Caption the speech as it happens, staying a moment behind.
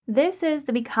This is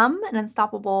the Become an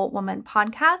Unstoppable Woman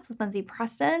podcast with Lindsay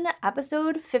Preston,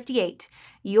 episode 58,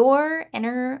 Your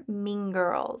Inner Mean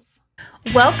Girls.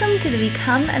 Welcome to the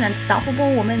Become an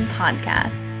Unstoppable Woman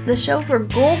podcast, the show for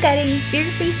goal-getting,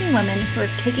 fear-facing women who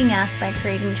are kicking ass by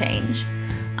creating change.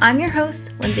 I'm your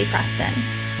host, Lindsay Preston.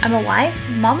 I'm a wife,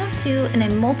 mom of two, and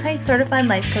a multi-certified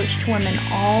life coach to women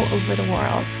all over the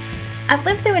world. I've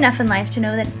lived through enough in life to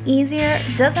know that easier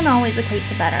doesn't always equate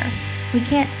to better. We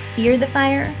can't fear the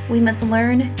fire, we must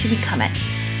learn to become it.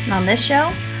 And on this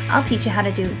show, I'll teach you how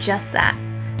to do just that.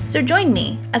 So join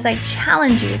me as I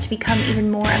challenge you to become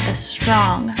even more of the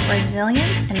strong,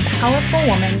 resilient, and powerful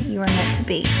woman you are meant to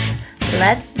be.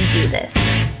 Let's do this.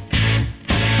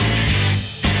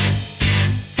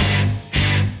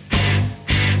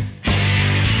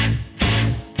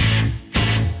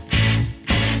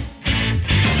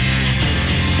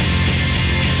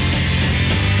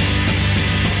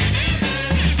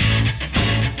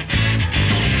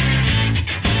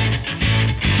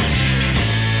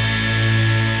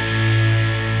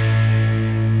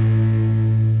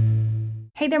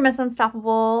 Hey there, Miss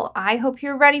Unstoppable. I hope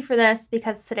you're ready for this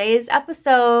because today's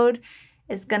episode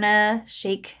is gonna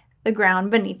shake the ground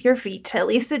beneath your feet. At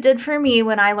least it did for me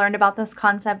when I learned about this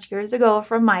concept years ago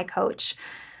from my coach.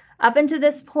 Up until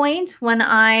this point, when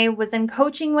I was in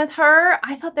coaching with her,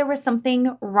 I thought there was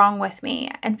something wrong with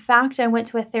me. In fact, I went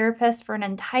to a therapist for an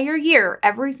entire year,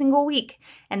 every single week,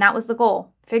 and that was the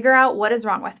goal: figure out what is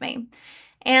wrong with me.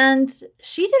 And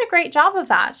she did a great job of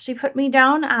that. She put me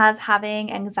down as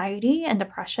having anxiety and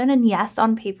depression. And yes,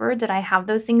 on paper, did I have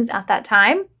those things at that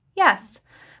time? Yes.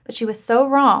 But she was so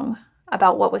wrong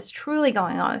about what was truly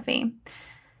going on with me.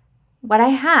 What I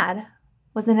had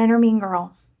was an inner mean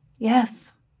girl.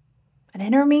 Yes, an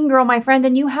inner mean girl, my friend.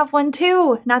 And you have one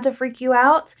too. Not to freak you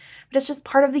out, but it's just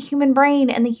part of the human brain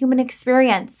and the human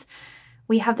experience.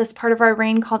 We have this part of our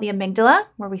brain called the amygdala,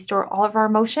 where we store all of our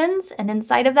emotions. And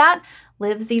inside of that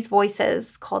lives these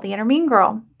voices called the inner mean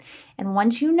girl. And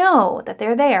once you know that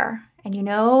they're there and you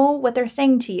know what they're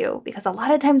saying to you, because a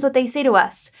lot of times what they say to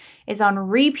us is on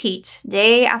repeat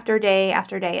day after day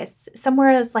after day. It's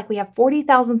like we have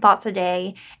 40,000 thoughts a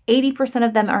day. 80%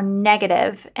 of them are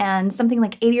negative, and something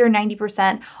like 80 or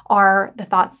 90% are the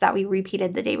thoughts that we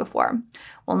repeated the day before.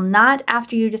 Well, not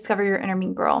after you discover your inner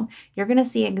mean girl. You're going to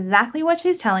see exactly what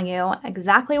she's telling you,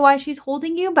 exactly why she's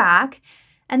holding you back,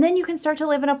 and then you can start to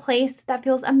live in a place that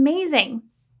feels amazing.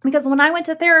 Because when I went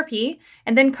to therapy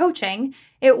and then coaching,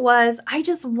 it was, I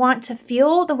just want to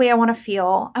feel the way I want to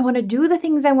feel. I want to do the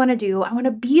things I want to do. I want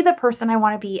to be the person I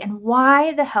want to be. And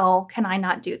why the hell can I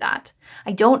not do that?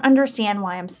 I don't understand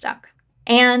why I'm stuck.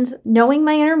 And knowing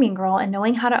my inner mean girl and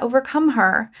knowing how to overcome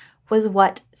her was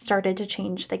what started to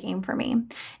change the game for me.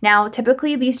 Now,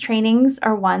 typically these trainings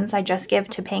are ones I just give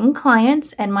to paying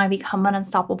clients in my Become an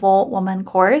Unstoppable Woman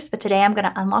course, but today I'm going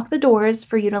to unlock the doors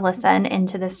for you to listen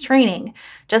into this training,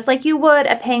 just like you would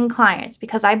a paying client,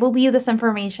 because I believe this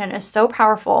information is so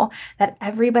powerful that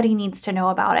everybody needs to know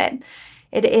about it.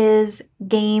 It is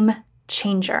game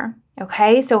changer.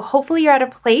 Okay, so hopefully you're at a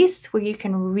place where you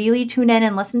can really tune in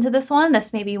and listen to this one.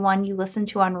 This may be one you listen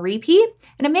to on repeat,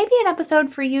 and it may be an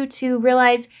episode for you to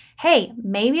realize, hey,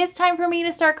 maybe it's time for me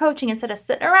to start coaching instead of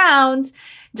sitting around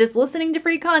just listening to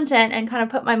free content and kind of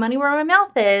put my money where my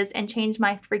mouth is and change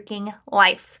my freaking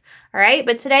life. All right,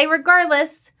 but today,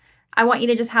 regardless, I want you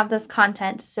to just have this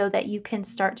content so that you can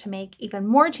start to make even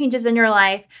more changes in your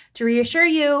life to reassure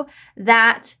you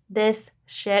that this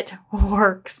shit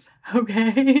works.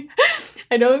 Okay.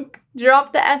 I don't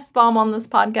drop the S-bomb on this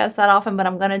podcast that often, but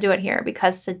I'm going to do it here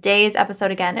because today's episode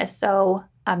again is so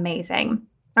amazing.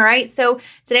 All right. So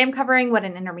today I'm covering what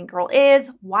an inner mean girl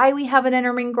is, why we have an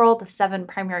inner mean girl, the 7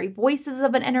 primary voices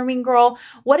of an inner mean girl,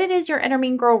 what it is your inner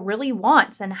mean girl really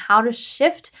wants, and how to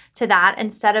shift to that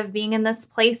instead of being in this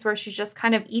place where she's just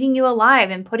kind of eating you alive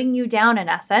and putting you down in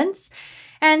essence.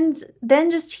 And then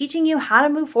just teaching you how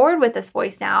to move forward with this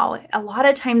voice now. A lot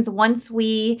of times once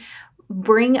we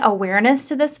bring awareness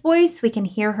to this voice, we can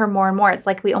hear her more and more. It's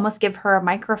like we almost give her a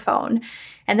microphone.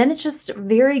 And then it's just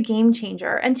very game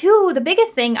changer. And two, the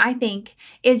biggest thing I think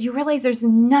is you realize there's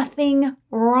nothing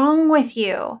wrong with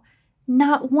you.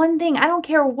 Not one thing. I don't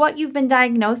care what you've been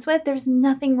diagnosed with. There's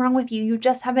nothing wrong with you. You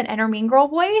just have an inner mean girl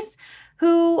voice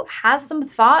who has some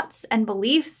thoughts and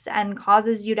beliefs and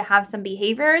causes you to have some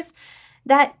behaviors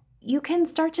that you can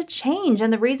start to change.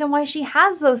 And the reason why she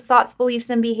has those thoughts, beliefs,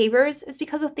 and behaviors is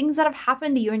because of things that have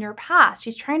happened to you in your past.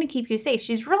 She's trying to keep you safe.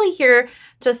 She's really here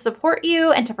to support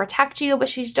you and to protect you, but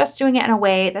she's just doing it in a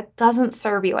way that doesn't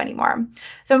serve you anymore.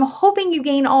 So I'm hoping you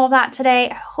gain all of that today.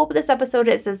 I hope this episode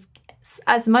is as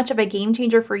as much of a game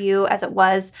changer for you as it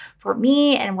was for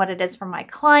me and what it is for my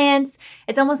clients.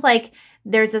 It's almost like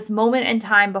there's this moment in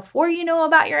time before you know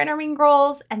about your inner mean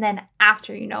girls and then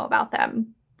after you know about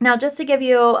them. Now, just to give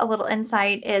you a little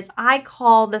insight is I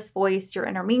call this voice your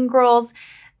inner mean girls.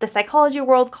 The psychology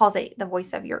world calls it the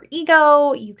voice of your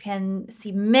ego. You can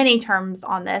see many terms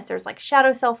on this. There's like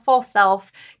shadow self, false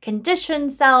self,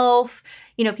 conditioned self.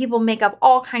 People make up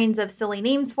all kinds of silly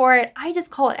names for it. I just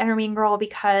call it inner mean girl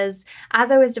because as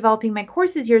I was developing my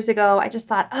courses years ago, I just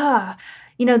thought,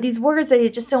 these words, they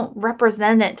just don't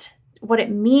represent it, what it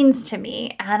means to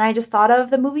me. And I just thought of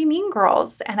the movie Mean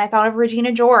Girls, and I thought of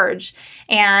Regina George,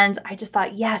 and I just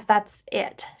thought, yes, that's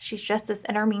it. She's just this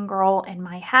inner mean girl in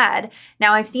my head.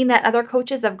 Now, I've seen that other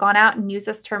coaches have gone out and used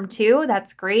this term too.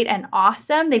 That's great and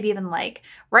awesome. They've even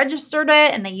registered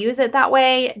it and they use it that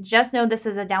way. Just know this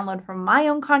is a download from my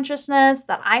own consciousness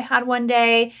that I had one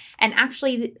day. And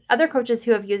actually, other coaches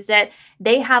who have used it,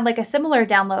 they had a similar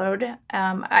download.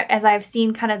 As I've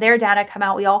seen kind of their data come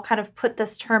out, we all kind of put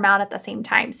this term out at the same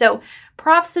time. So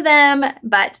props to them,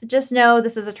 but just know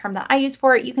this is a term that I use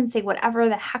for it. You can say whatever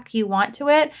the heck you want to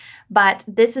it, but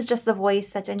this is just the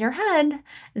voice that's in your head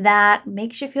that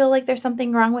makes you feel like there's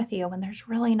something wrong with you when there's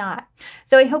really not.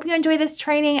 So I hope you enjoy this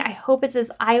training. I hope it's as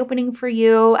eye-opening for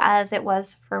you as it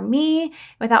was for me.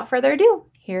 Without further ado,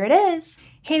 here it is.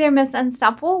 Hey there, Miss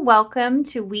Unstoppable. Welcome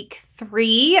to week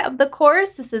 3 of the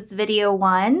course. This is video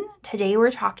 1. Today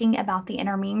we're talking about the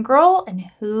inner mean girl and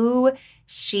who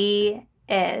she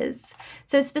is.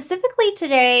 So specifically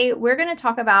today, we're going to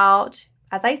talk about,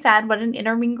 as I said, what an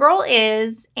inner mean girl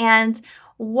is and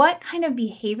what kind of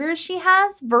behaviors she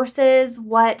has versus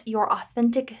what your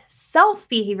authentic self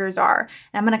behaviors are.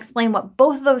 And I'm going to explain what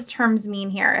both of those terms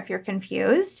mean here if you're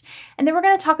confused. And then we're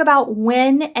going to talk about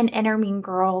when an inner mean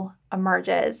girl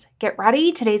emerges. Get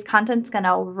ready. Today's content's going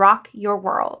to rock your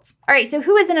world. All right. So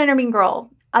who is an inner mean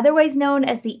girl? Otherwise known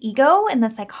as the ego in the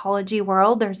psychology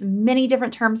world. There's many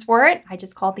different terms for it. I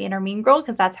just call it the inner mean girl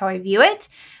because that's how I view it.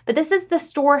 But this is the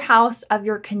storehouse of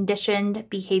your conditioned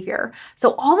behavior.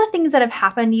 So all the things that have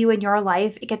happened to you in your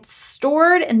life, it gets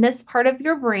stored in this part of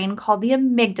your brain called the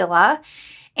amygdala.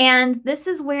 And this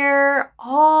is where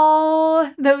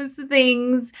all those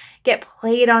things get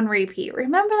played on repeat.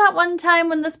 Remember that one time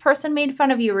when this person made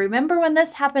fun of you? Remember when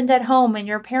this happened at home and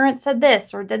your parents said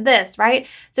this or did this, right?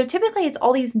 So typically it's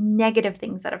all these negative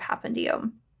things that have happened to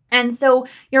you. And so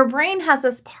your brain has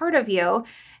this part of you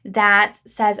that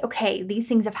says, okay, these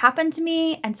things have happened to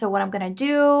me. And so what I'm going to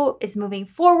do is moving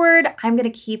forward, I'm going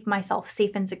to keep myself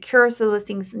safe and secure so those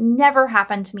things never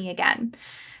happen to me again.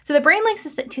 So the brain likes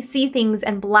to see things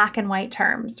in black and white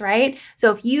terms, right?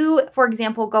 So if you, for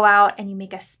example, go out and you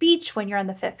make a speech when you're in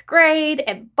the 5th grade,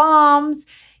 it bombs,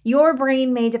 your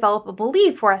brain may develop a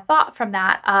belief or a thought from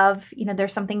that of,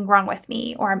 there's something wrong with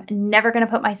me, or I'm never going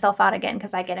to put myself out again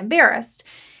because I get embarrassed.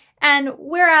 And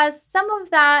whereas some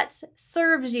of that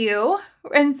serves you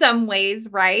in some ways,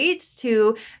 right,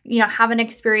 to, have an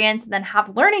experience and then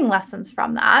have learning lessons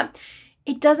from that,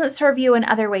 it doesn't serve you in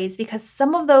other ways because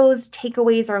some of those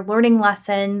takeaways or learning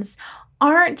lessons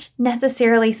aren't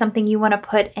necessarily something you want to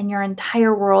put in your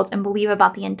entire world and believe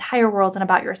about the entire world and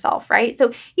about yourself, right?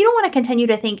 So you don't want to continue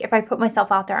to think if I put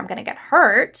myself out there, I'm going to get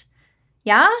hurt.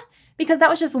 Yeah? Because that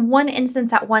was just one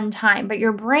instance at one time. But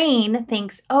your brain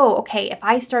thinks, oh, okay, if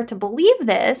I start to believe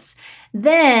this,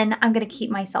 then I'm going to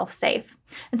keep myself safe.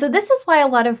 And so this is why a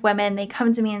lot of women, they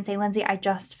come to me and say, Lindsay, I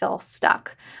just feel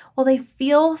stuck. Well, they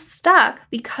feel stuck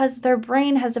because their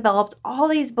brain has developed all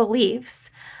these beliefs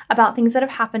about things that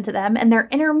have happened to them, and their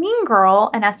inner mean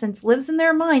girl, in essence, lives in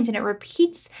their mind and it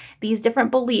repeats these different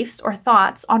beliefs or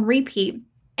thoughts on repeat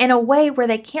in a way where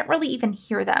they can't really even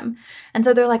hear them. And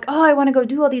so they're like, oh, I want to go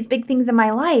do all these big things in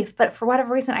my life, but for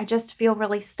whatever reason, I just feel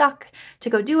really stuck to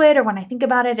go do it. Or when I think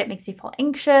about it, it makes me feel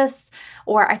anxious,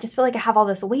 or I just feel like I have all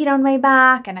this weight on my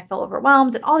back and I feel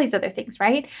overwhelmed and all these other things,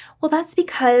 right? Well, that's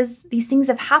because these things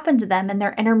have happened to them and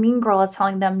their inner mean girl is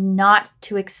telling them not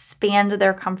to expand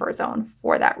their comfort zone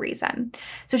for that reason.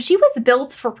 So she was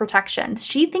built for protection.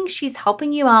 She thinks she's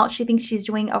helping you out. She thinks she's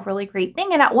doing a really great thing.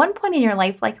 And at one point in your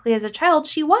life, likely as a child,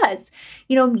 she was.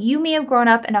 You may have grown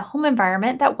up in a home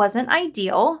environment that wasn't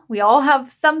ideal. We all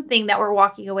have something that we're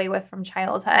walking away with from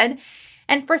childhood.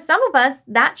 And for some of us,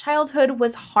 that childhood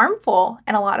was harmful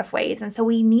in a lot of ways. And so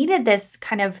we needed this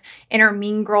kind of inner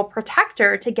mean girl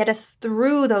protector to get us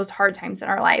through those hard times in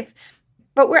our life.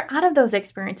 But we're out of those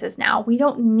experiences now. We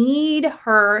don't need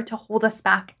her to hold us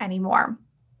back anymore.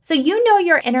 So you know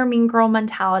your inner mean girl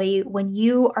mentality when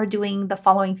you are doing the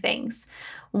following things.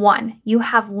 1, you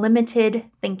have limited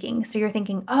thinking. So you're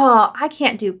thinking, oh, I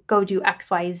can't go do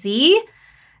X, Y, Z.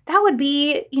 that would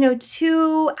be,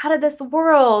 too out of this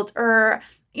world or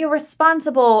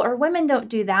irresponsible, or women don't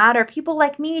do that, or people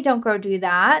like me don't go do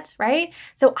that, right?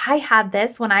 So I had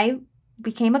this when I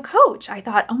became a coach. I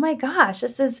thought, oh my gosh,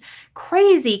 this is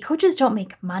crazy. Coaches don't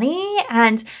make money.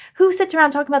 And who sits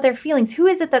around talking about their feelings? Who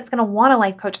is it that's going to want a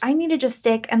life coach? I need to just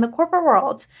stick in the corporate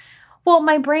world. Well,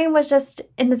 my brain was just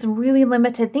in this really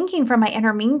limited thinking from my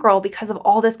inner mean girl because of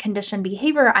all this conditioned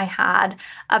behavior I had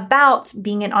about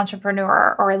being an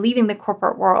entrepreneur or leaving the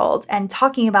corporate world and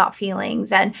talking about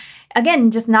feelings. And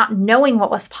again, just not knowing what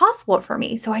was possible for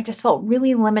me. So I just felt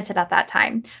really limited at that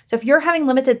time. So if you're having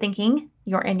limited thinking,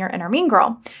 you're in your inner mean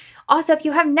girl. Also, if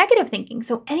you have negative thinking,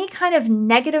 so any kind of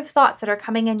negative thoughts that are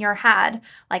coming in your head,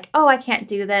 like, oh, I can't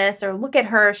do this, or look at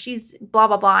her, she's blah,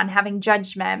 blah, blah, and having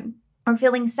judgment, or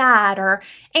feeling sad or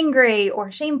angry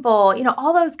or shameful,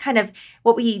 all those kind of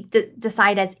what we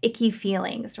decide as icky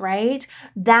feelings, right?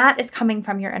 That is coming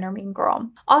from your inner mean girl.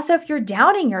 Also, if you're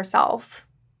doubting yourself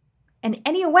in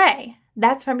any way,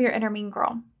 that's from your inner mean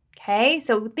girl. Okay,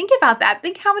 so think about that.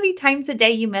 Think how many times a day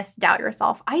you misdoubt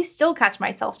yourself. I still catch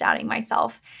myself doubting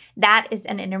myself. That is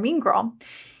an inner mean girl.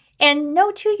 And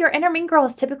know too, your inner mean girl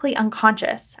is typically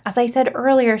unconscious. As I said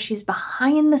earlier, she's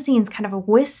behind the scenes kind of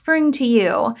whispering to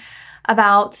you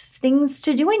about things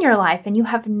to do in your life, and you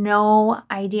have no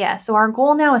idea. So our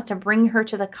goal now is to bring her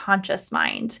to the conscious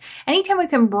mind. Anytime we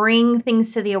can bring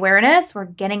things to the awareness, we're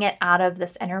getting it out of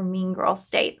this inner mean girl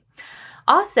state.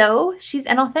 Also, she's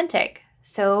inauthentic.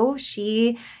 So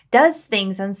she does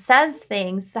things and says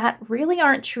things that really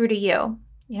aren't true to you.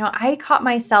 I caught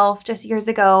myself just years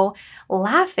ago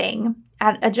laughing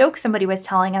at a joke somebody was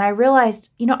telling, and I realized,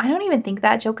 I don't even think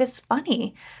that joke is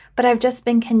funny, but I've just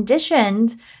been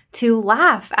conditioned to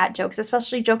laugh at jokes,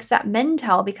 especially jokes that men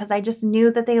tell, because I just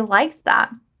knew that they liked that.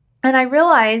 And I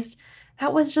realized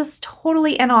that was just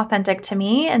totally inauthentic to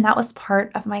me, and that was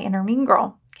part of my inner mean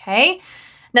girl, okay?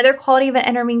 Another quality of an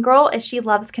inner mean girl is she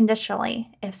loves conditionally.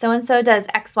 If so-and-so does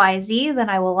X, Y, Z, then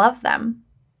I will love them.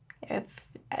 If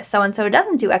so-and-so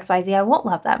doesn't do X, Y, Z, I won't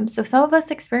love them. So some of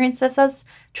us experience this as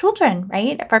children,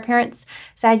 right? If our parents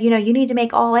said, you need to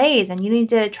make all A's and you need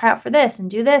to try out for this and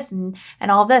do this and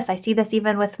all this. I see this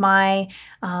even with my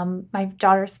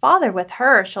daughter's father with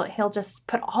her. He'll just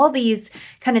put all these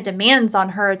kind of demands on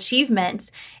her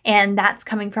achievements, and that's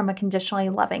coming from a conditionally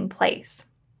loving place.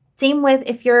 Same with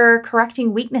if you're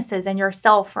correcting weaknesses in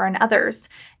yourself or in others,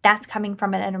 that's coming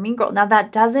from an inner mean girl. Now,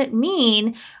 that doesn't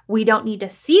mean we don't need to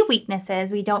see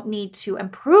weaknesses. We don't need to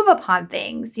improve upon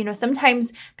things.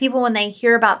 Sometimes people, when they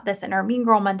hear about this inner mean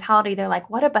girl mentality, they're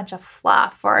like, what a bunch of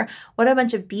fluff, or what a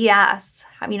bunch of BS.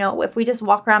 If we just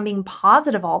walk around being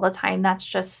positive all the time, that's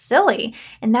just silly.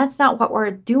 And that's not what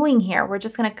we're doing here. We're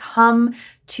just going to come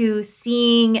to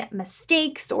seeing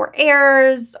mistakes or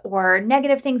errors or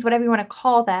negative things, whatever you want to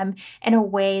call them, in a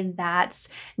way that's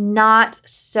not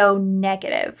so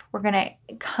negative. We're going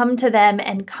to come to them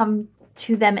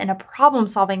in a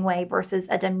problem-solving way versus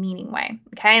a demeaning way.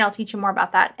 Okay, and I'll teach you more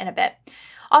about that in a bit.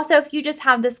 Also, if you just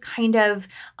have this kind of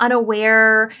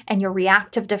unaware and you're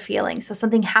reactive to feelings, so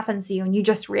something happens to you and you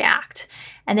just react,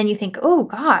 and then you think, oh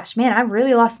gosh, man, I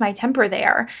really lost my temper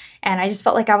there, and I just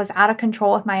felt like I was out of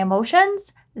control with my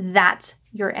emotions, that's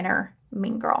your inner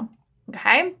mean girl.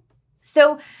 Okay,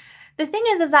 so the thing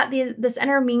is that this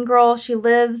inner mean girl, she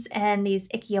lives in these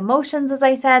icky emotions, as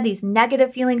I said, these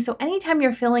negative feelings. So anytime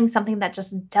you're feeling something that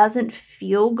just doesn't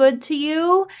feel good to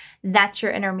you, that's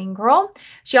your inner mean girl.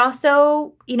 She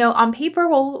also, on paper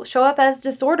will show up as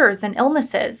disorders and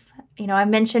illnesses. I've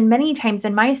mentioned many times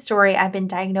in my story, I've been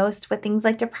diagnosed with things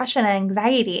like depression and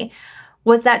anxiety.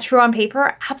 Was that true on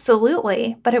paper?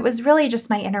 Absolutely. But it was really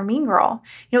just my inner mean girl.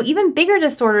 Even bigger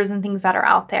disorders and things that are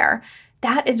out there,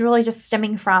 that is really just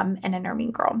stemming from an inner mean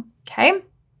girl, okay?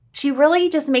 She really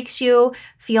just makes you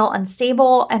feel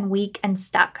unstable and weak and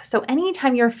stuck. So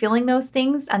anytime you're feeling those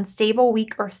things, unstable,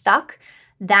 weak, or stuck,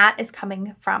 that is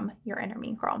coming from your inner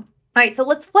mean girl. All right, so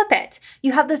let's flip it.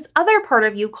 You have this other part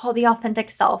of you called the authentic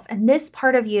self, and this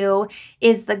part of you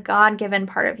is the God-given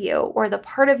part of you, or the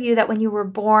part of you that when you were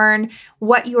born,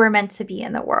 what you were meant to be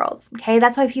in the world, okay?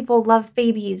 That's why people love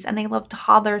babies and they love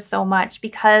toddlers so much,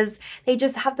 because they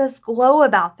just have this glow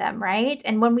about them, right?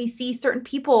 And when we see certain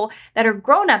people that are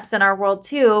grown-ups in our world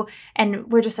too, and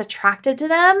we're just attracted to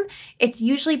them, it's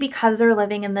usually because they're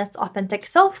living in this authentic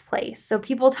self place. So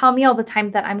people tell me all the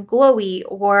time that I'm glowy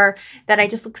or that I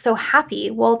just look so happy.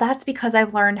 Well, that's because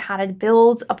I've learned how to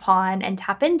build upon and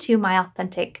tap into my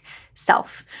authentic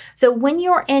self. So when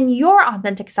you're in your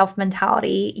authentic self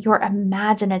mentality, you're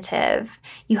imaginative,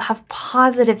 you have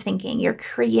positive thinking, you're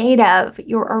creative,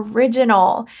 you're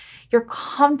original, you're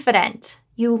confident,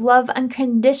 You love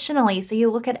unconditionally. So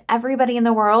you look at everybody in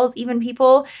the world, even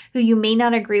people who you may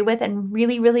not agree with in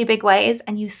really, really big ways,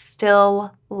 and you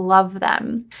still love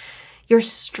them. You're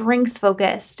strengths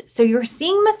focused. So you're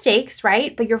seeing mistakes,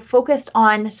 right? But you're focused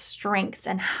on strengths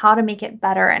and how to make it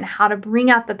better and how to bring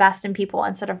out the best in people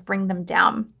instead of bring them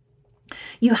down.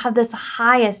 You have this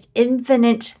highest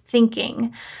infinite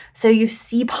thinking. So you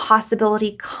see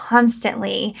possibility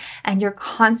constantly, and you're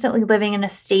constantly living in a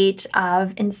state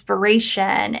of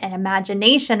inspiration and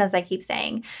imagination, as I keep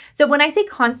saying. So when I say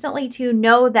constantly, to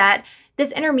know that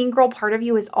this inner mean girl part of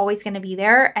you is always going to be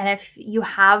there. And if you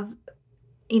have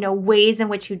ways in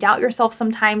which you doubt yourself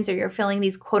sometimes, or you're feeling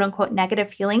these quote unquote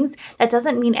negative feelings, that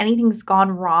doesn't mean anything's gone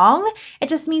wrong. It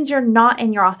just means you're not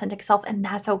in your authentic self, and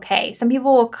that's okay. Some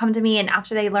people will come to me and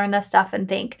after they learn this stuff and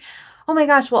think, oh my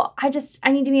gosh, well, I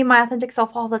need to be my authentic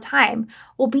self all the time.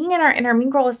 Well, being in our inner mean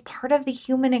girl is part of the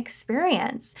human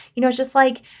experience. It's just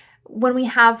like when we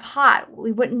have hot,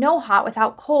 we wouldn't know hot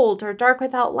without cold, or dark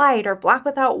without light, or black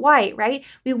without white, right?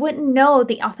 We wouldn't know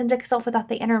the authentic self without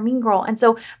the inner mean girl. And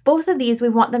so both of these, we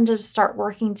want them to just start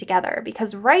working together,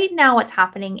 because right now what's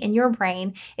happening in your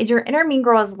brain is your inner mean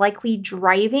girl is likely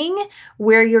driving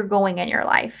where you're going in your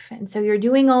life. And so you're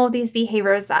doing all of these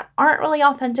behaviors that aren't really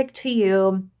authentic to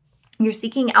you. You're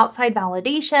seeking outside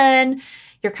validation.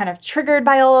 You're kind of triggered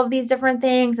by all of these different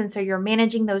things. And so you're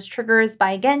managing those triggers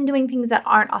by, again, doing things that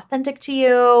aren't authentic to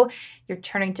you. You're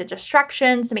turning to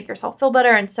distractions to make yourself feel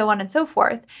better, and so on and so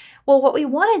forth. Well, what we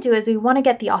want to do is we want to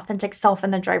get the authentic self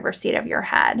in the driver's seat of your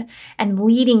head and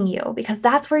leading you, because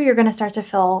that's where you're going to start to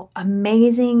feel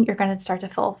amazing. You're going to start to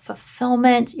feel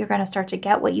fulfillment. You're going to start to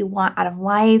get what you want out of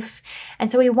life. And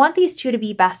so we want these two to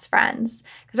be best friends,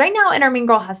 because right now, inner mean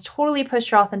girl has totally pushed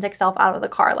your authentic self out of the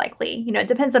car, likely. It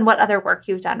depends on what other work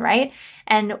you've done, right?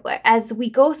 And as we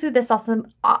go through this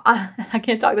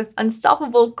this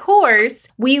unstoppable course,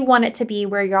 we want it to be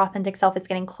where your authentic self is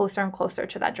getting closer and closer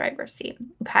to that driver's seat.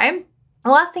 Okay. The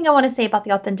last thing I want to say about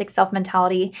the authentic self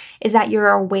mentality is that you're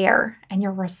aware and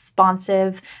you're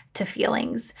responsive to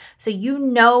feelings. So you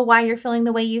know why you're feeling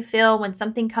the way you feel. When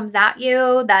something comes at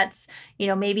you that's,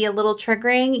 maybe a little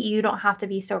triggering, you don't have to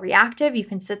be so reactive. You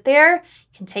can sit there,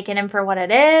 you can take it in for what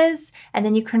it is, and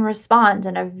then you can respond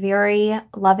in a very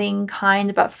loving,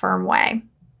 kind, but firm way.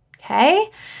 Okay?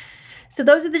 So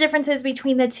those are the differences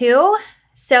between the two.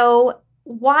 So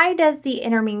why does the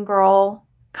inner mean girl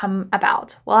come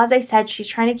about? Well, as I said, she's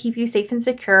trying to keep you safe and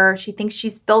secure. She thinks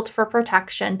she's built for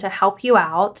protection to help you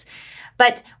out.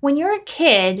 But when you're a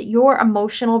kid, your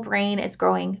emotional brain is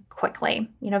growing quickly.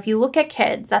 If you look at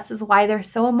kids, this is why they're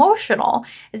so emotional,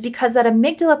 is because that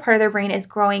amygdala part of their brain is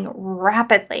growing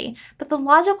rapidly, but the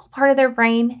logical part of their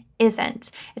brain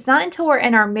isn't. It's not until we're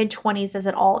in our mid-20s does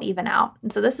it all even out.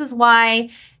 And so this is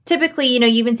why typically, you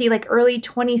even see like early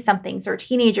 20-somethings or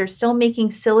teenagers still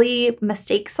making silly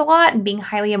mistakes a lot and being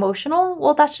highly emotional.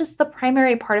 Well, that's just the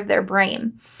primary part of their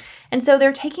brain. And so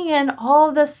they're taking in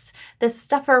all this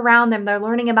stuff around them. They're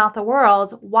learning about the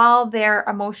world while their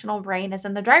emotional brain is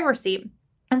in the driver's seat.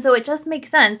 And so it just makes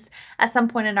sense at some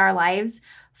point in our lives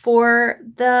for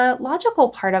the logical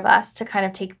part of us to kind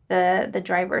of take the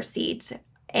driver's seat,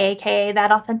 aka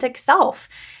that authentic self.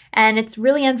 And it's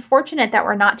really unfortunate that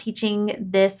we're not teaching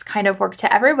this kind of work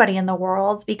to everybody in the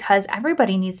world, because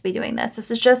everybody needs to be doing this. This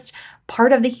is just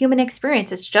part of the human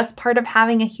experience. It's just part of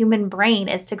having a human brain,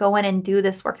 is to go in and do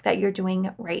this work that you're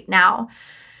doing right now.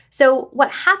 So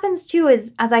what happens too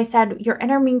is, as I said, your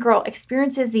inner mean girl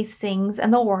experiences these things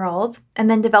in the world and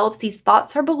then develops these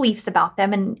thoughts or beliefs about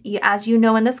them. And as you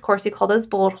know in this course, we call those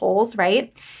bullet holes,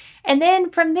 right? And then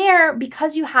from there,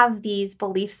 because you have these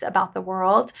beliefs about the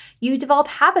world, you develop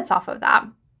habits off of that.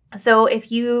 So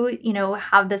if you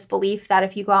have this belief that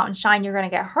if you go out and shine, you're going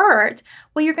to get hurt,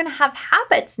 well, you're going to have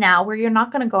habits now where you're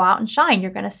not going to go out and shine.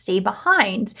 You're going to stay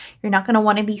behind. You're not going to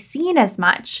want to be seen as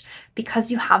much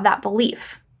because you have that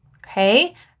belief.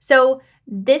 Okay? So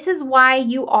this is why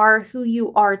you are who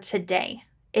you are today,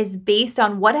 is based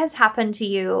on what has happened to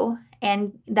you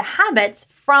and the habits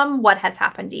from what has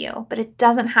happened to you. But it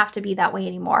doesn't have to be that way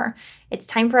anymore. It's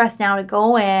time for us now to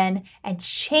go in and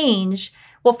change.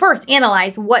 Well, first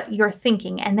analyze what you're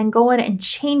thinking and then go in and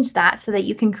change that so that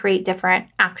you can create different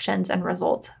actions and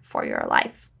results for your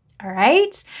life. All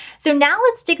right. So now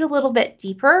let's dig a little bit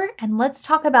deeper and let's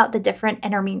talk about the different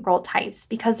inner mean girl types,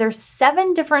 because there's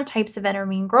 7 different types of inner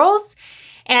mean girls.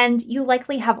 And you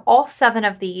likely have all 7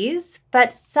 of these,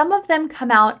 but some of them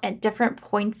come out at different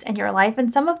points in your life,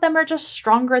 and some of them are just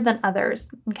stronger than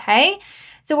others, okay?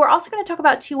 So we're also going to talk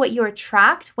about too what you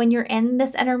attract when you're in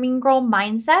this inner mean girl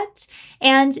mindset,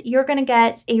 and you're going to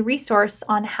get a resource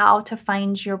on how to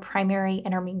find your primary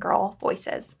inner mean girl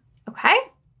voices. Okay?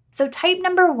 So type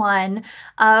number 1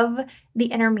 of the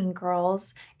inner mean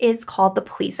girls is called the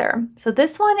pleaser. So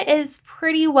this one is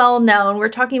pretty well known. We're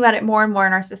talking about it more and more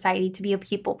in our society to be a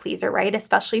people pleaser, right?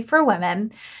 Especially for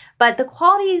women. But the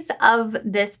qualities of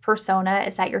this persona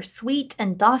is that you're sweet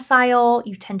and docile,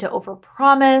 you tend to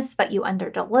overpromise, but you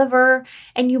underdeliver,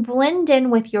 and you blend in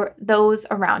with those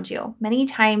around you. Many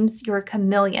times you're a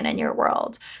chameleon in your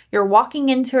world. You're walking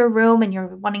into a room and you're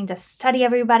wanting to study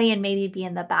everybody and maybe be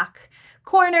in the back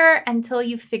corner until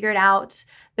you've figured out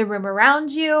the room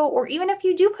around you. Or even if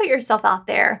you do put yourself out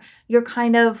there, you're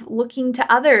kind of looking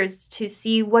to others to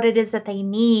see what it is that they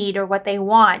need or what they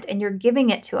want, and you're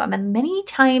giving it to them. And many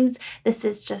times this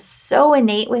is just so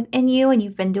innate within you, and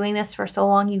you've been doing this for so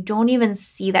long, you don't even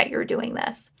see that you're doing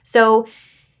this. So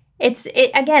it's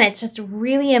just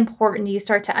really important you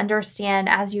start to understand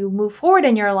as you move forward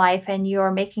in your life and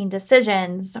you're making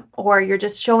decisions or you're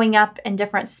just showing up in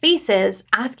different spaces,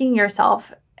 asking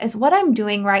yourself, is what I'm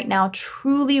doing right now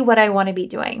truly what I want to be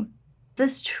doing? Is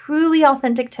this truly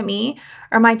authentic to me,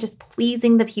 or am I just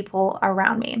pleasing the people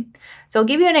around me? So I'll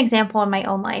give you an example in my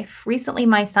own life. Recently,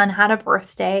 my son had a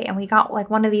birthday and we got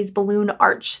like one of these balloon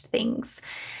arch things.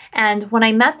 And when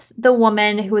I met the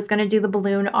woman who was going to do the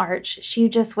balloon arch, she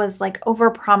just was like over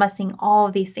promising all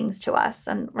of these things to us.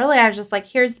 And really, I was just like,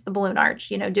 here's the balloon arch,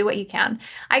 do what you can.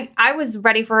 I was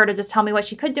ready for her to just tell me what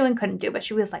she could do and couldn't do, but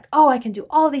she was like, oh, I can do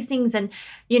all these things and,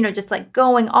 just like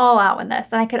going all out in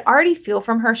this. And I could already feel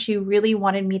from her, she really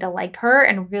wanted me to like her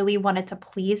and really wanted to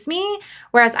please me.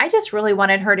 Whereas I just really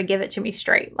wanted her to give it to me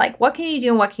straight. Like, what can you do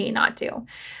and what can you not do?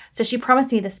 So she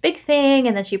promised me this big thing,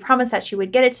 and then she promised that she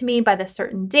would get it to me by this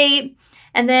certain date.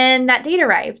 And then that date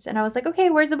arrived, and I was like, okay,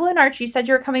 where's the balloon arch? You said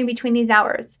you were coming between these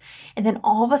hours. And then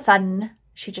all of a sudden,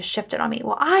 she just shifted on me.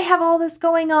 Well, I have all this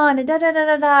going on, and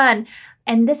da-da-da-da-da.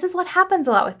 And this is what happens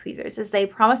a lot with pleasers, is they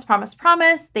promise.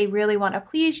 They really want to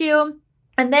please you.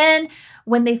 And then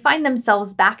when they find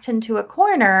themselves backed into a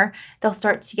corner, they'll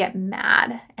start to get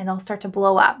mad and they'll start to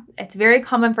blow up. It's very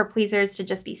common for pleasers to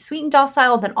just be sweet and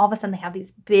docile. Then all of a sudden they have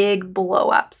these big blow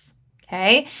ups.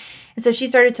 Okay. And so she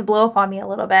started to blow up on me a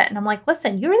little bit. And I'm like,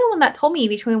 listen, you're the one that told me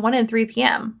between 1 and 3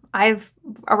 p.m. I've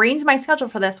arranged my schedule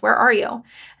for this. Where are you?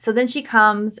 So then she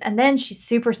comes and then she's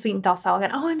super sweet and docile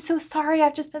again. Oh, I'm so sorry.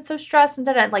 I've just been so stressed. And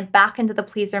then like back into the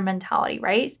pleaser mentality,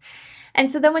 right? And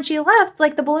so then when she left,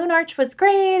 like the balloon arch was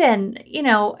great and,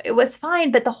 it was fine,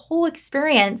 but the whole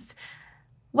experience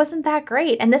wasn't that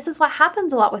great. And this is what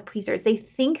happens a lot with pleasers. They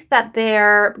think that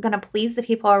they're going to please the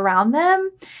people around them,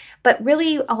 but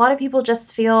really a lot of people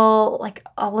just feel like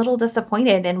a little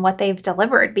disappointed in what they've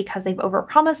delivered because they've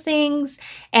overpromised things,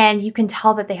 and you can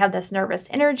tell that they have this nervous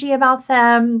energy about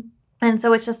them. And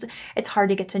so it's hard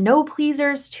to get to know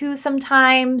pleasers too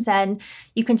sometimes, and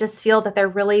you can just feel that they're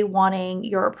really wanting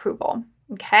your approval.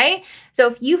 Okay.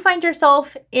 So if you find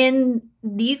yourself in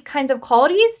these kinds of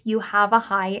qualities, you have a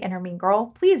high inner mean girl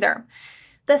pleaser.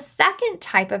 The second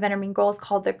type of inner mean girl is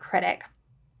called the critic.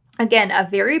 Again, a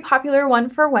very popular one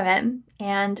for women.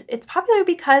 And it's popular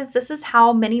because this is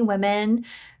how many women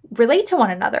relate to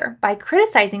one another, by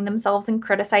criticizing themselves and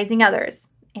criticizing others.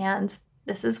 And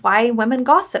this is why women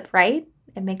gossip, right?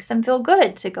 It makes them feel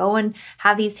good to go and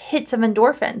have these hits of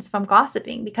endorphins from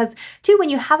gossiping because, too, when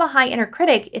you have a high inner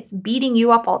critic, it's beating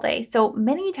you up all day. So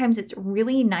many times it's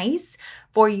really nice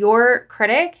for your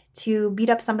critic to beat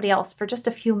up somebody else for just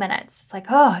a few minutes. It's like,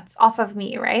 oh, it's off of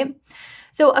me, right?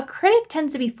 So a critic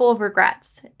tends to be full of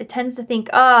regrets. It tends to think,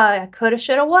 oh, I coulda,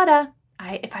 shoulda, woulda.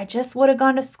 If I just would have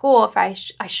gone to school, if I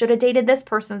should have dated this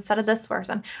person instead of this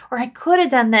person, or I could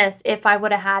have done this if I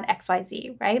would have had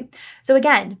XYZ, right? So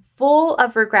again, full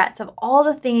of regrets of all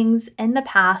the things in the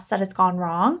past that has gone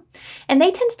wrong. And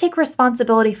they tend to take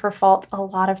responsibility for fault a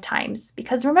lot of times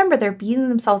because remember, they're beating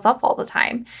themselves up all the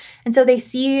time. And so they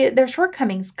see their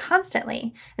shortcomings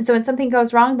constantly. And so when something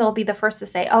goes wrong, they'll be the first to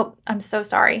say, oh, I'm so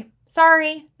sorry.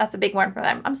 Sorry. That's a big one for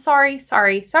them. I'm sorry.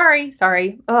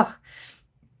 Ugh.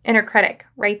 Inner critic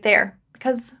right there,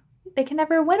 because they can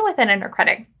never win with an inner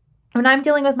critic. When I'm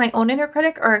dealing with my own inner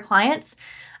critic or clients,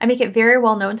 I make it very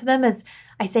well known to them as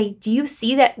I say, do you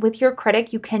see that with your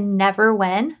critic, you can never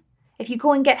win? If you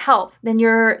go and get help, then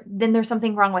there's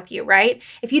something wrong with you, right?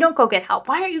 If you don't go get help,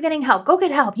 why aren't you getting help? Go get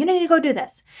help. You need to go do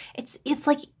this. It's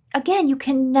like, again, you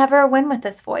can never win with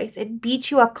this voice. It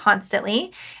beats you up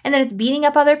constantly. And then it's beating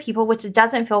up other people, which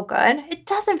doesn't feel good. It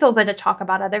doesn't feel good to talk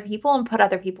about other people and put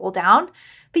other people down.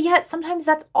 But yet sometimes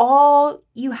that's all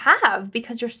you have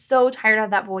because you're so tired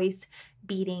of that voice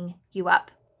beating you up.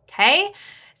 Okay?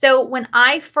 So when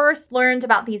I first learned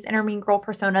about these inner mean girl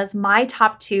personas, my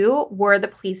top two were the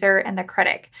pleaser and the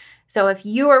critic. So if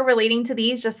you are relating to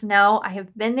these, just know I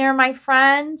have been there, my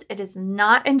friend. It is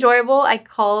not enjoyable. I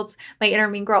called my inner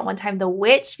mean girl at one time the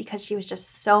witch because she was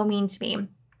just so mean to me.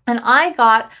 And I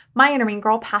got my inner mean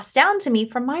girl passed down to me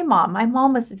from my mom. My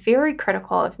mom was very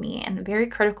critical of me and very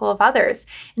critical of others.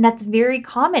 And that's very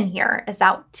common here, is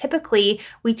that typically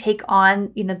we take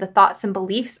on, the thoughts and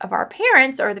beliefs of our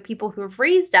parents or the people who have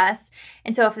raised us.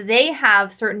 And so if they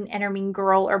have certain inner mean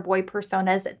girl or boy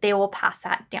personas, they will pass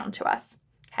that down to us.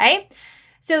 Okay.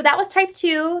 So that was type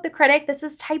 2, the critic. This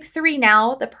is type 3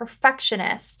 now, the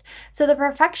perfectionist. So the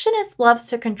perfectionist loves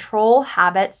to control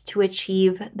habits to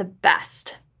achieve the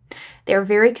best. They're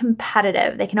very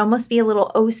competitive. They can almost be a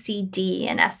little OCD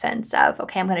in essence of,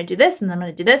 okay, I'm going to do this, and then I'm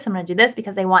going to do this, I'm going to do this,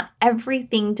 because they want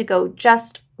everything to go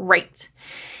just right.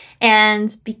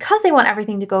 And because they want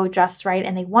everything to go just right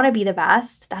and they want to be the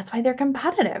best, that's why they're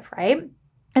competitive, right?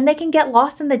 And they can get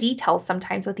lost in the details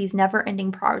sometimes with these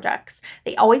never-ending projects.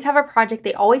 They always have a project.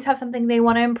 They always have something they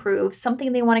want to improve,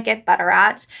 something they want to get better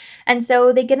at. And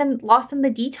so they get lost in the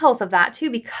details of that too,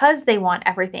 because they want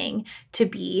everything to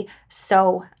be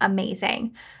so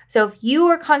amazing. So if you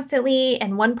are constantly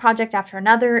in one project after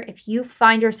another, if you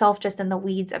find yourself just in the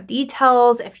weeds of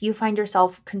details, if you find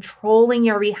yourself controlling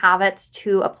your habits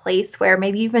to a place where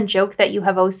maybe you even joke that you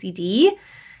have OCD,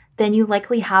 then you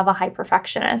likely have a high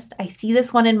perfectionist. I see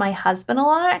this one in my husband a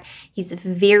lot. He's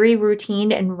very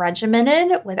routine and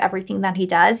regimented with everything that he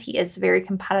does. He is very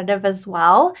competitive as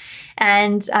well.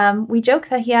 And we joke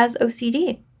that he has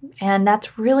OCD. And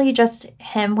that's really just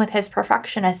him with his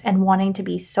perfectionist and wanting to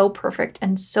be so perfect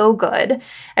and so good.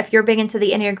 If you're big into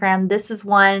the Enneagram, this is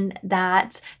one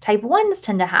that type 1s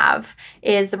tend to have,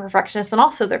 is the perfectionist and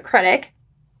also the critic.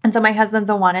 And so my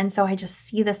husband's a 1, and so I just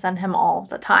see this in him all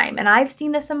the time. And I've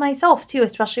seen this in myself too,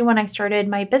 especially when I started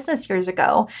my business years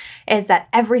ago, is that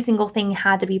every single thing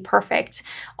had to be perfect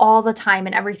all the time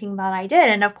in everything that I did.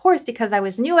 And of course, because I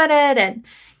was new at it and,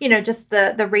 just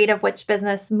the rate of which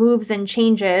business moves and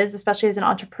changes, especially as an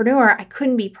entrepreneur, I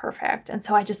couldn't be perfect. And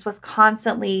so I just was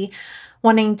constantly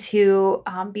wanting to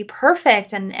be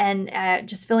perfect and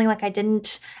just feeling like I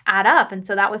didn't add up. And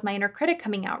so that was my inner critic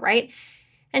coming out, right?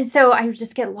 And so I would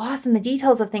just get lost in the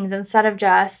details of things instead of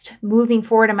just moving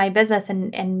forward in my business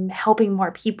and helping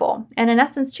more people. And in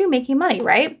essence, too, making money,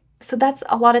 right? So that's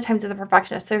a lot of times with the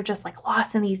perfectionists. They're just like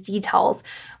lost in these details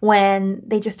when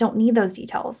they just don't need those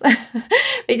details.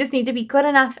 They just need to be good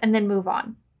enough and then move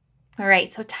on. All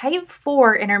right, so type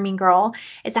 4 inner mean girl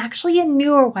is actually a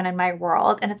newer one in my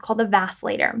world, and it's called the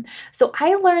vacillator. So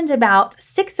I learned about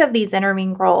 6 of these inner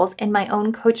mean girls in my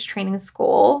own coach training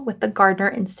school with the Gardner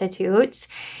Institute.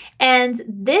 And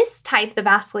this type, the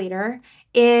vacillator,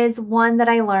 is one that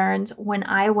I learned when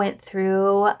I went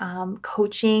through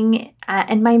coaching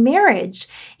in my marriage.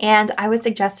 And I was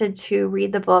suggested to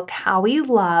read the book, How We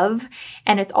Love,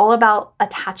 and it's all about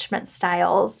attachment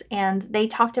styles. And they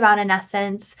talked about, in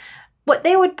essence, what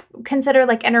they would consider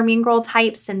like inner mean girl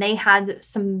types, and they had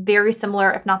some very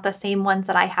similar, if not the same ones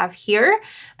that I have here,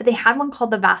 but they had one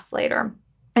called the vacillator.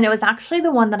 And it was actually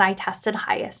the one that I tested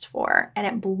highest for, and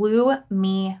it blew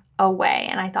me away.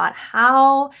 And I thought,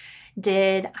 how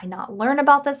did I not learn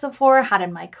about this before? How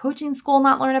did my coaching school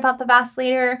not learn about the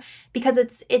vacillator? Because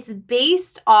it's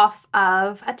based off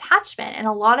of attachment, and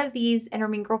a lot of these inner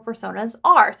mean girl personas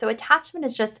are. So attachment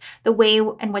is just the way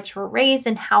in which we're raised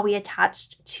and how we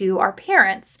attached to our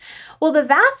parents. Well, the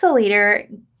vacillator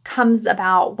comes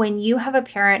about when you have a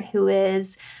parent who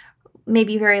is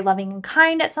maybe very loving and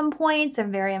kind at some points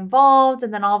and very involved,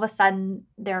 and then all of a sudden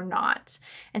they're not.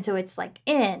 And so it's like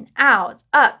in, out,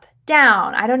 up,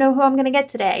 down. I don't know who I'm going to get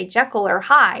today, Jekyll or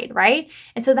Hyde, right?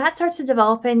 And so that starts to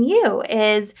develop in you,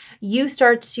 is you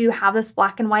start to have this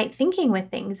black and white thinking with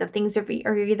things, of things are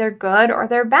either good or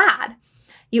they're bad.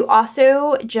 You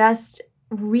also just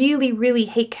really, really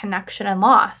hate connection and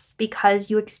loss because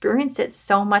you experienced it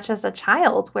so much as a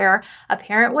child, where a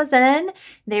parent was in,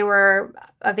 they were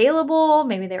available,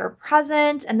 maybe they were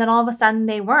present, and then all of a sudden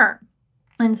they weren't.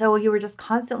 And so you were just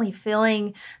constantly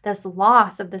feeling this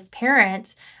loss of this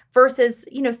parent versus,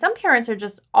 some parents are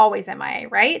just always MIA,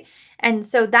 right? And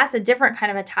so that's a different kind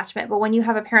of attachment. But when you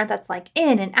have a parent that's like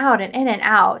in and out and in and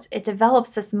out, it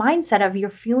develops this mindset of you're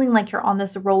feeling like you're on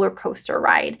this roller coaster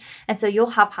ride. And so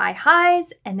you'll have high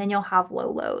highs and then you'll have low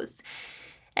lows.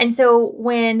 And so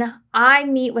when I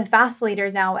meet with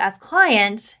vacillator now as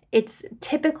clients, it's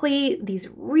typically these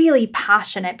really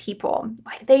passionate people.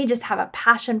 Like they just have a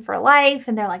passion for life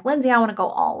and they're like, Lindsay, I want to go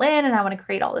all in and I want to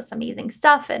create all this amazing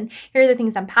stuff. And here are the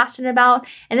things I'm passionate about.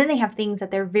 And then they have things that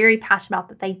they're very passionate about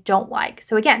that they don't like.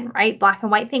 So again, right, black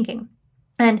and white thinking.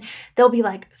 And they'll be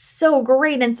like so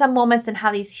great in some moments and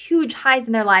have these huge highs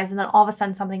in their lives. And then all of a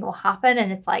sudden something will happen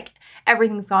and it's like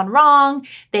everything's gone wrong.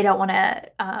 They don't want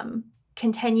to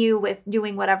continue with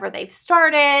doing whatever they've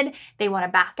started. They want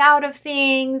to back out of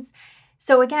things.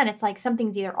 So again, it's like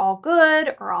something's either all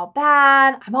good or all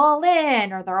bad. I'm all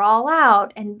in or they're all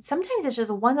out. And sometimes it's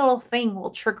just one little thing will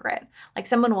trigger it. Like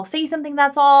someone will say something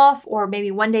that's off, or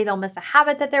maybe one day they'll miss a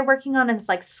habit that they're working on and it's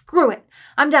like, screw it,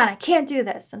 I'm done. I can't do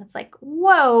this. And it's like,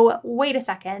 whoa, wait a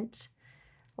second.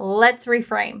 Let's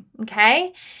reframe.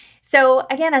 Okay. So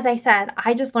again, as I said,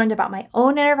 I just learned about my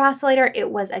own inner vacillator.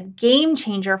 It was a game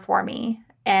changer for me.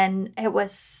 And it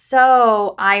was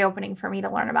so eye-opening for me to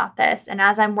learn about this. And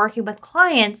as I'm working with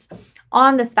clients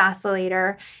on this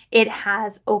vacillator, it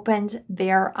has opened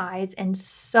their eyes in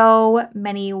so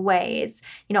many ways.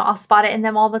 I'll spot it in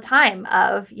them all the time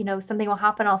of, something will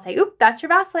happen. I'll say, oop, that's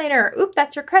your vacillator. Oop,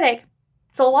 that's your critic.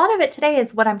 So a lot of it today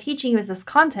is what I'm teaching you is this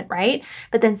content, right?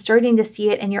 But then starting to see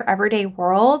it in your everyday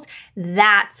world,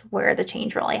 that's where the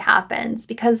change really happens,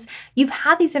 because you've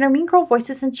had these inner mean girl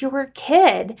voices since you were a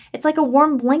kid. It's like a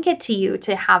warm blanket to you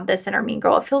to have this inner mean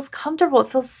girl. It feels comfortable. It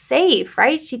feels safe,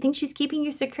 right? She thinks she's keeping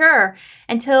you secure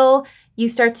until you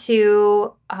start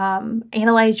to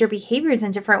analyze your behaviors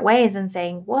in different ways and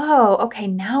saying, whoa, okay,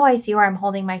 now I see where I'm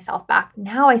holding myself back.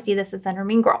 Now I see this as inner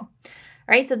mean girl,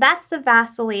 right? So that's the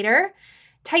vacillator.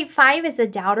 Type 5 is the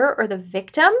doubter or the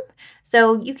victim.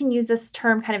 So you can use this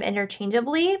term kind of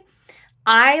interchangeably.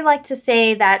 I like to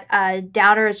say that a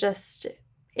doubter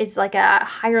is like a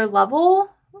higher level,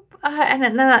 and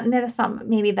that's not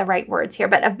maybe the right words here,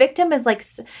 but a victim is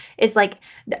like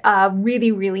a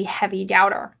really, really heavy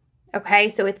doubter. Okay,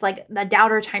 so it's like the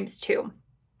doubter times 2.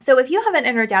 So if you have an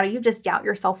inner doubter, you just doubt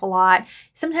yourself a lot.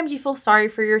 Sometimes you feel sorry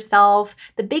for yourself.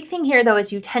 The big thing here, though,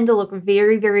 is you tend to look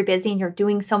very, very busy and you're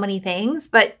doing so many things,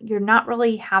 but you're not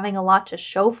really having a lot to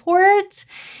show for it.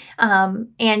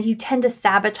 And you tend to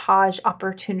sabotage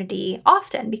opportunity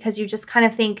often because you just kind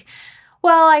of think,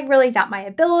 well, I really doubt my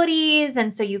abilities.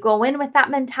 And so you go in with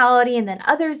that mentality and then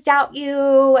others doubt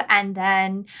you. And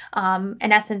then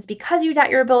in essence, because you doubt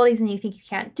your abilities and you think you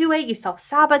can't do it, you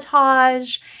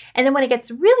self-sabotage. And then when it gets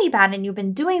really bad and you've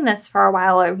been doing this for a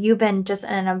while, or you've been just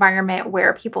in an environment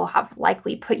where people have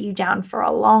likely put you down for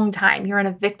a long time, you're in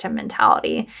a victim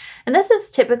mentality. And this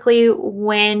is typically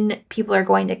when people are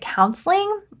going to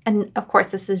counseling. And of course,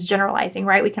 this is generalizing,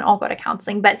 right? We can all go to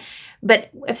counseling, but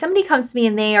if somebody comes to me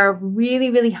and they are really,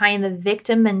 really high in the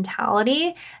victim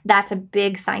mentality, that's a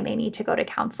big sign they need to go to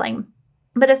counseling.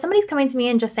 But if somebody's coming to me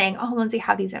and just saying, oh, Lindsay, I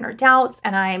have these inner doubts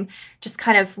and I'm just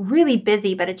kind of really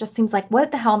busy, but it just seems like,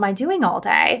 what the hell am I doing all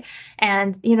day?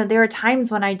 And, there are times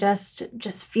when I just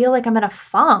feel like I'm in a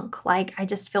funk, like I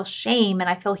just feel shame and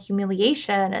I feel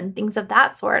humiliation and things of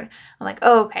that sort. I'm like,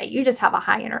 oh, okay, you just have a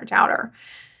high inner doubter.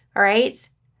 All right.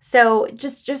 So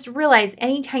just realize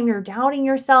anytime you're doubting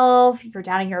yourself, you're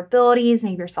doubting your abilities,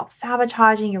 maybe you're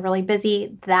self-sabotaging, you're really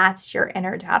busy, that's your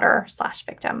inner doubter /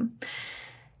 victim.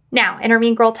 Now, inner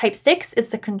mean girl type 6 is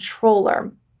the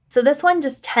controller. So this one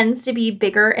just tends to be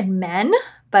bigger in men,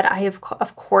 but I have,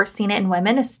 of course, seen it in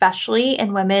women, especially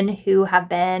in women who have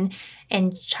been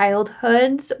in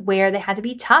childhoods where they had to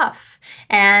be tough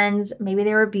and maybe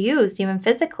they were abused even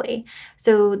physically.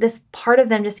 So this part of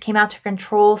them just came out to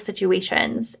control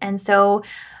situations. And so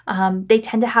they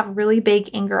tend to have really big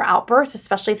anger outbursts,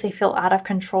 especially if they feel out of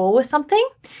control with something.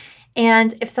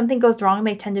 And if something goes wrong,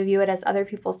 they tend to view it as other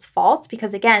people's fault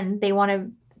because, again, they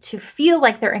want to feel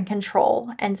like they're in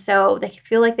control. And so they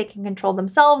feel like they can control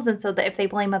themselves. And so that if they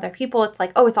blame other people, it's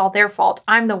like, oh, it's all their fault.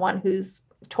 I'm the one who's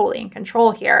totally in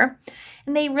control here.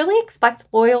 And they really expect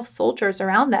loyal soldiers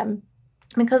around them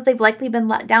because they've likely been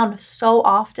let down so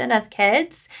often as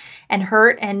kids and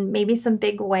hurt in maybe some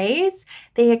big ways.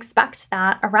 They expect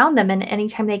that around them. And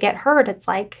anytime they get hurt, it's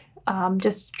like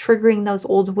just triggering those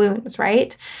old wounds,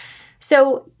 right?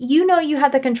 So you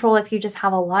have the control if you just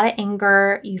have a lot of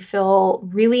anger, you feel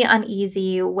really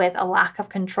uneasy with a lack of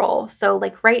control. So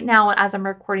like right now, as I'm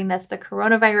recording this, the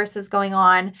coronavirus is going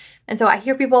on. And so I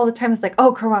hear people all the time, it's like,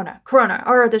 oh, corona,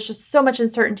 or there's just so much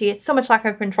uncertainty. It's so much lack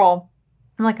of control.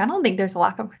 I'm like, I don't think there's a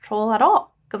lack of control at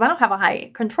all because I don't have a high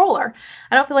controller.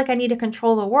 I don't feel like I need to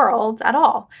control the world at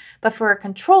all. But for a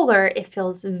controller, it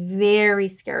feels very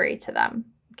scary to them.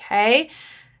 Okay.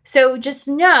 So just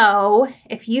know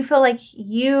if you feel like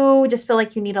you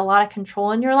need a lot of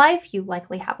control in your life, you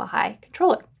likely have a high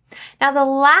controller. Now, the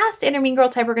last inner mean girl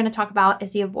type we're going to talk about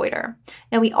is the avoider.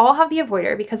 Now, we all have the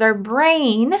avoider because our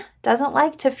brain doesn't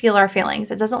like to feel our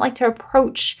feelings. It doesn't like to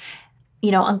approach,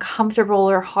 uncomfortable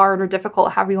or hard or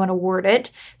difficult, however you want to word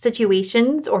it,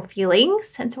 situations or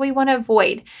feelings. And so we want to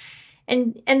avoid.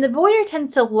 And the avoider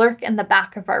tends to lurk in the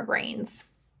back of our brains.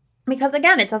 Because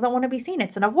again, it doesn't want to be seen.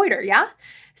 It's an avoider, yeah?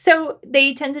 So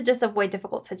they tend to just avoid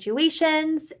difficult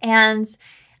situations and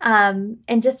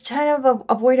just kind of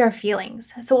avoid our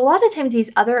feelings. So a lot of times these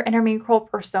other inner mean girl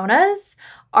personas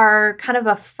are kind of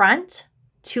a front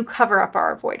to cover up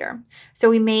our avoider. So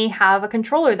we may have a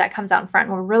controller that comes out in front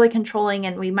and we're really controlling,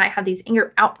 and we might have these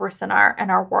anger outbursts in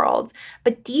our world.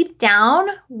 But deep down,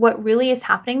 what really is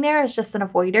happening there is just an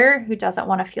avoider who doesn't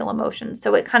want to feel emotions.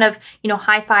 So it kind of,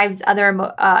 high fives other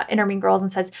inner mean girls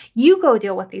and says, "You go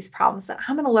deal with these problems, but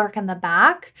I'm going to lurk in the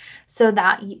back so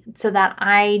that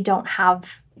I don't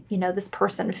have, this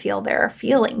person feel their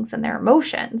feelings and their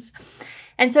emotions."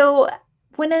 And so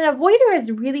when an avoider is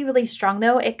really, really strong,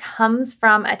 though, it comes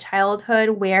from a childhood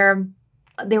where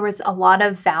there was a lot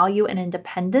of value in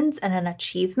independence and an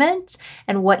achievement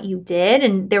and what you did.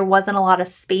 And there wasn't a lot of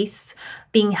space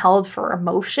being held for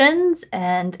emotions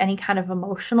and any kind of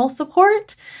emotional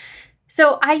support.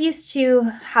 So I used to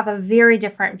have a very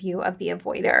different view of the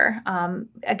avoider.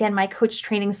 Again, my coach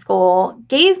training school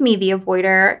gave me the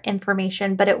avoider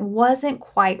information, but it wasn't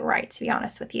quite right, to be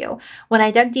honest with you. When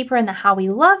I dug deeper in the how we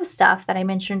love stuff that I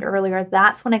mentioned earlier,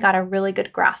 that's when I got a really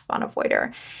good grasp on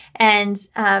avoider. And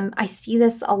I see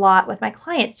this a lot with my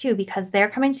clients too, because they're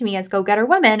coming to me as go-getter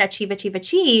women,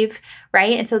 achieve,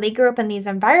 right? And so they grew up in these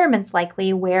environments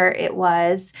likely where it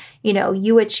was,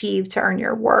 you achieve to earn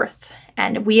your worth.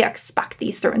 And we expect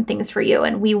these certain things for you.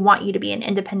 And we want you to be an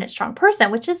independent, strong person,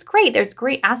 which is great. There's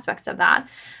great aspects of that.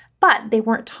 But they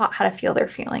weren't taught how to feel their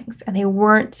feelings. And they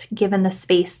weren't given the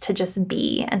space to just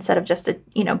be instead of just,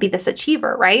 be this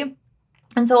achiever, right?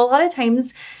 And so a lot of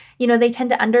times, they tend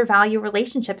to undervalue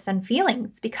relationships and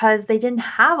feelings because they didn't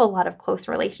have a lot of close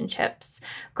relationships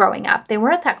growing up. They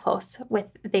weren't that close with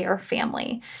their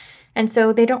family. And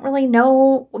so they don't really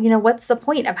know, what's the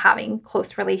point of having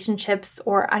close relationships,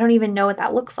 or I don't even know what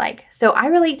that looks like. So I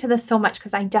relate to this so much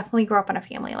because I definitely grew up in a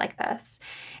family like this.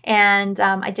 And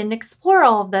I didn't explore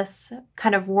all of this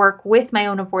kind of work with my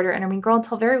own avoider inner mean girl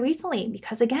until very recently,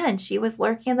 because again, she was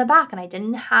lurking in the back and I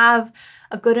didn't have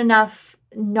a good enough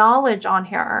knowledge on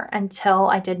her until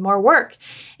I did more work.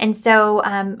 And so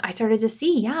I started to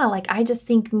see, I just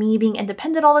think me being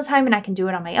independent all the time and I can do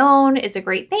it on my own is a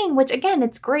great thing, which again,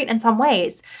 it's great in some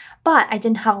ways, but I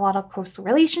didn't have a lot of close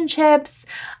relationships.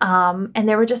 And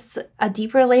there were just a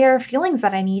deeper layer of feelings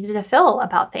that I needed to feel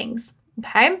about things.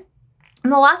 Okay.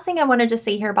 And the last thing I want to just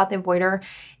say here about the avoider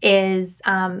is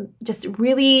just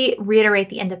really reiterate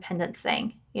the independence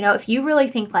thing. If you really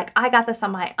think like, I got this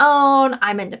on my own,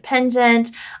 I'm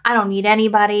independent, I don't need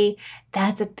anybody,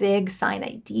 that's a big sign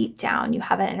that deep down you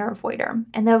have an inner avoider.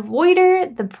 And the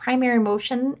avoider, the primary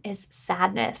emotion is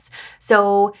sadness.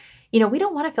 So we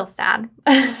don't want to feel sad.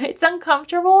 It's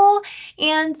uncomfortable.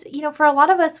 And, for a lot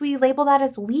of us, we label that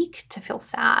as weak to feel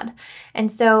sad.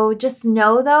 And so just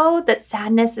know, though, that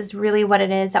sadness is really what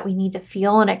it is that we need to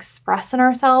feel and express in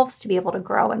ourselves to be able to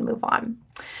grow and move on.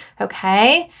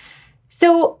 Okay.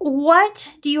 So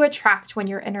what do you attract when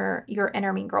you're in your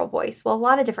inner mean girl voice? Well, a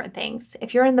lot of different things.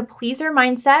 If you're in the pleaser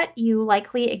mindset, you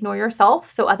likely ignore yourself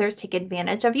so others take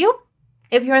advantage of you.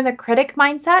 If you're in the critic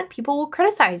mindset, people will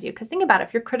criticize you. Because think about it,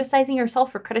 if you're criticizing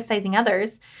yourself or criticizing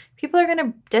others, people are going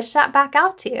to dish that back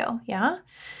out to you. Yeah.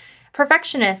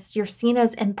 Perfectionist, you're seen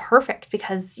as imperfect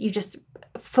because you just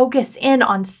focus in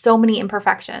on so many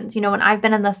imperfections. When I've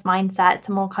been in this mindset,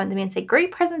 someone will come to me and say,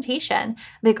 "Great presentation." I'm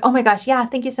like, "Oh my gosh, yeah,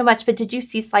 thank you so much. But did you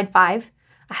see slide 5?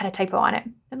 I had a typo on it."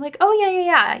 I'm like, "Oh,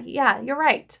 yeah, you're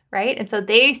right." Right. And so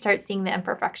they start seeing the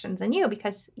imperfections in you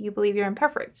because you believe you're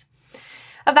imperfect.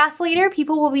 A vacillator,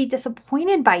 people will be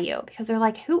disappointed by you because they're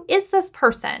like, "Who is this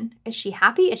person? Is she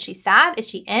happy? Is she sad? Is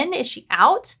she in? Is she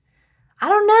out? I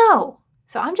don't know."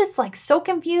 So I'm just like so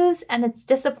confused, and it's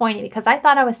disappointing because I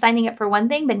thought I was signing up for one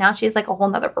thing, but now she's like a whole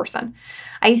nother person.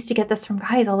 I used to get this from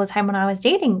guys all the time when I was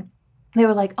dating. They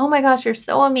were like, "Oh my gosh, you're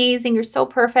so amazing. You're so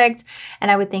perfect."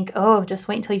 And I would think, "Oh, just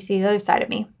wait until you see the other side of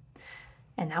me."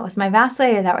 And that was my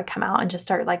vacillator that would come out and just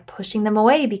start like pushing them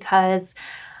away because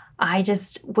I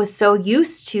just was so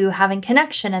used to having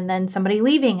connection and then somebody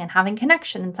leaving and having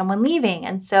connection and someone leaving.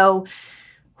 And so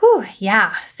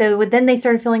So then they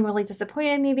started feeling really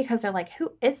disappointed in me because they're like,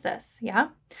 "Who is this?" Yeah.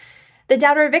 The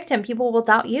doubter victim, people will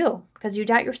doubt you because you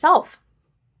doubt yourself.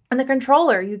 And the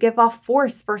controller, you give off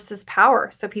force versus power.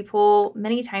 So people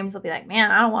many times will be like, man,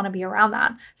 I don't want to be around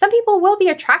that. Some people will be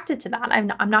attracted to that.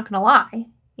 I'm not going to lie.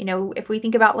 If we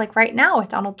think about like right now with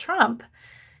Donald Trump,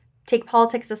 take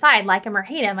politics aside, like him or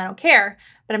hate him, I don't care.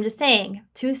 But I'm just saying,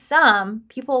 to some,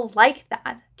 people like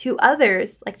that. To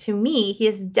others, like to me, he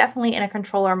is definitely in a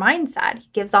controller mindset. He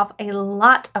gives off a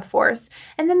lot of force.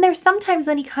 And then there's sometimes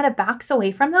when he kind of backs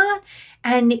away from that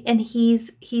and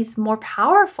he's more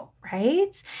powerful,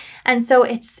 right? And so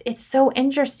it's so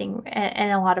interesting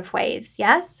in a lot of ways,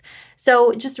 yes?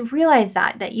 So just realize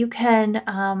that you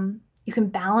can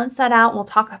balance that out. We'll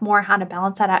talk more how to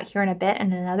balance that out here in a bit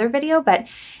in another video, but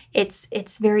it's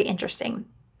very interesting.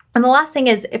 And the last thing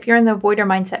is, if you're in the avoider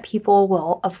mindset, people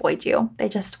will avoid you. They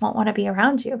just won't want to be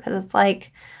around you because it's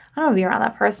like, I don't want to be around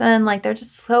that person. Like they're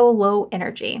just so low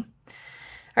energy.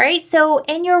 All right, so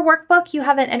in your workbook, you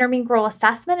have an inner mean girl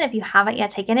assessment. If you haven't yet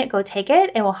taken it, go take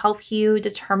it. It will help you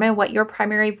determine what your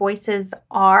primary voices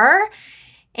are.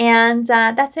 And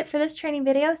that's it for this training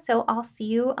video. So I'll see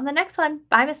you on the next one.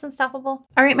 Bye, Miss Unstoppable.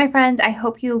 All right, my friend, I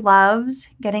hope you loved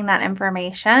getting that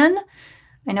information.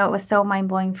 I know it was so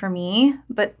mind-blowing for me,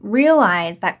 but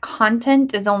realize that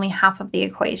content is only half of the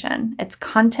equation. It's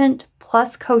content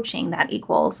plus coaching that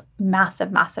equals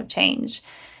massive, massive change.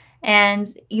 And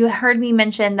you heard me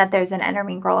mention that there's an inner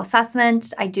mean girl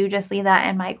assessment. I do just leave that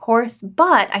in my course,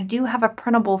 but I do have a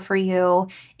printable for you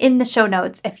in the show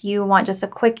notes if you want just a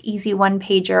quick, easy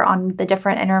one-pager on the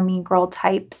different inner mean girl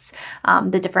types,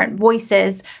 the different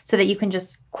voices, so that you can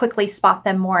just quickly spot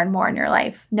them more and more in your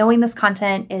life. Knowing this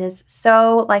content is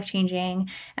so life-changing,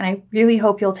 and I really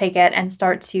hope you'll take it and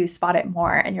start to spot it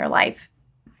more in your life.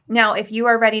 Now, if you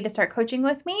are ready to start coaching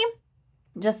with me,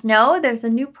 just know there's a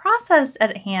new process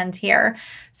at hand here.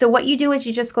 So what you do is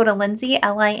you just go to Lindsay,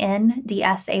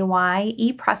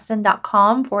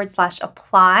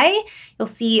 LINDSAYEPreston.com/apply. You'll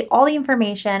see all the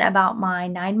information about my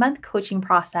 9-month coaching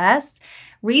process.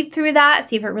 Read through that,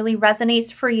 see if it really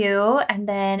resonates for you. And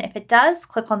then if it does,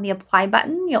 click on the apply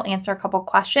button. You'll answer a couple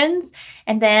questions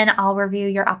and then I'll review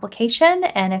your application.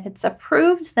 And if it's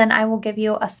approved, then I will give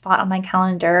you a spot on my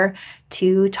calendar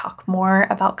to talk more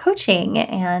about coaching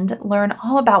and learn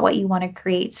all about what you want to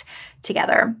create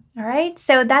together. All right.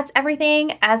 So that's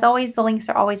everything. As always, the links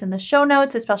are always in the show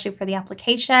notes, especially for the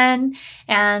application.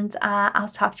 And I'll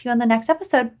talk to you on the next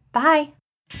episode. Bye.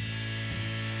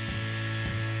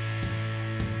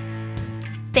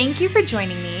 Thank you for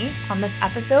joining me on this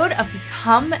episode of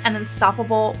Become an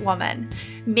Unstoppable Woman.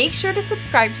 Make sure to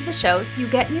subscribe to the show so you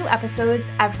get new episodes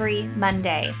every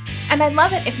Monday. And I'd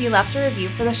love it if you left a review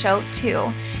for the show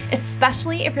too,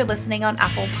 especially if you're listening on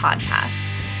Apple Podcasts.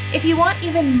 If you want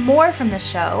even more from the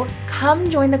show, come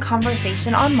join the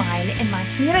conversation online in my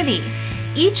community.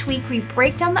 Each week we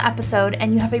break down the episode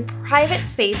and you have a private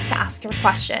space to ask your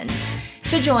questions.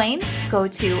 To join, go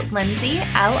to Lindsay,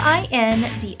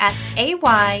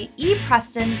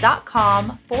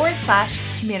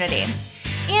 LINDSAYEPreston.com/community.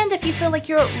 And if you feel like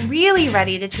you're really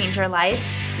ready to change your life,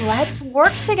 let's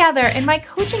work together in my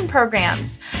coaching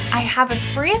programs. I have a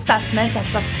free assessment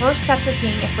that's the first step to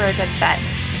seeing if we're a good fit.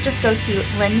 Just go to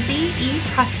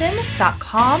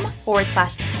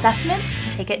LindsayEPreston.com/assessment to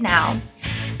take it now.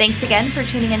 Thanks again for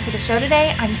tuning into the show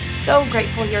today. I'm so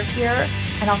grateful you're here,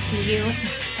 and I'll see you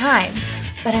next time.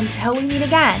 But until we meet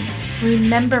again,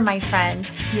 remember, my friend,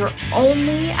 you're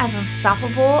only as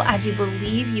unstoppable as you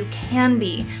believe you can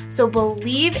be. So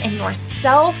believe in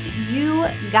yourself. You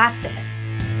got this.